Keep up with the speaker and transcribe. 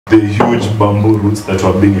the huge bamboo roots that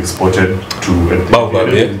were being exported to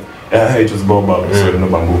Baobab, yeah, it was Baobab, so no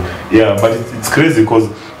bamboo. Yeah, but it's crazy because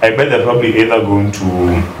I bet they're probably either going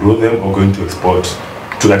to grow them or going to export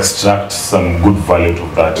to extract some good value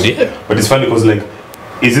of that. Yeah. But it's funny because, like,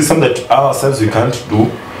 is this something that ourselves we can't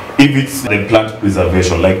do? If it's the plant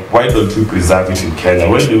preservation, like, why don't we preserve it in Kenya?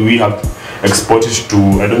 Why do we have to export it to,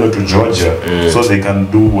 I don't know, to Georgia, so they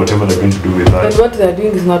can do whatever they're going to do with that? But what they're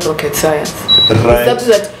doing is not rocket science. Right. It's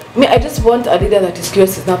that I just want a leader that is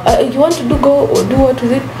curious enough. You want to do what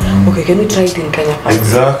with it? Okay, can we try it in Kenya first?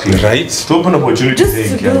 Exactly. Right. To open opportunities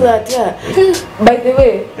Just to do that, yeah. By the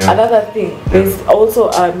way, another thing, there's also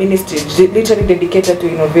a ministry literally dedicated to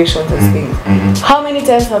innovations and things. How many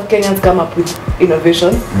times have Kenyans come up with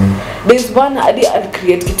innovations? There's one idea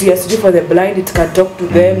create kitu for the blind, it can talk to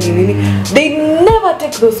them. They never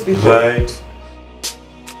take those people. Right.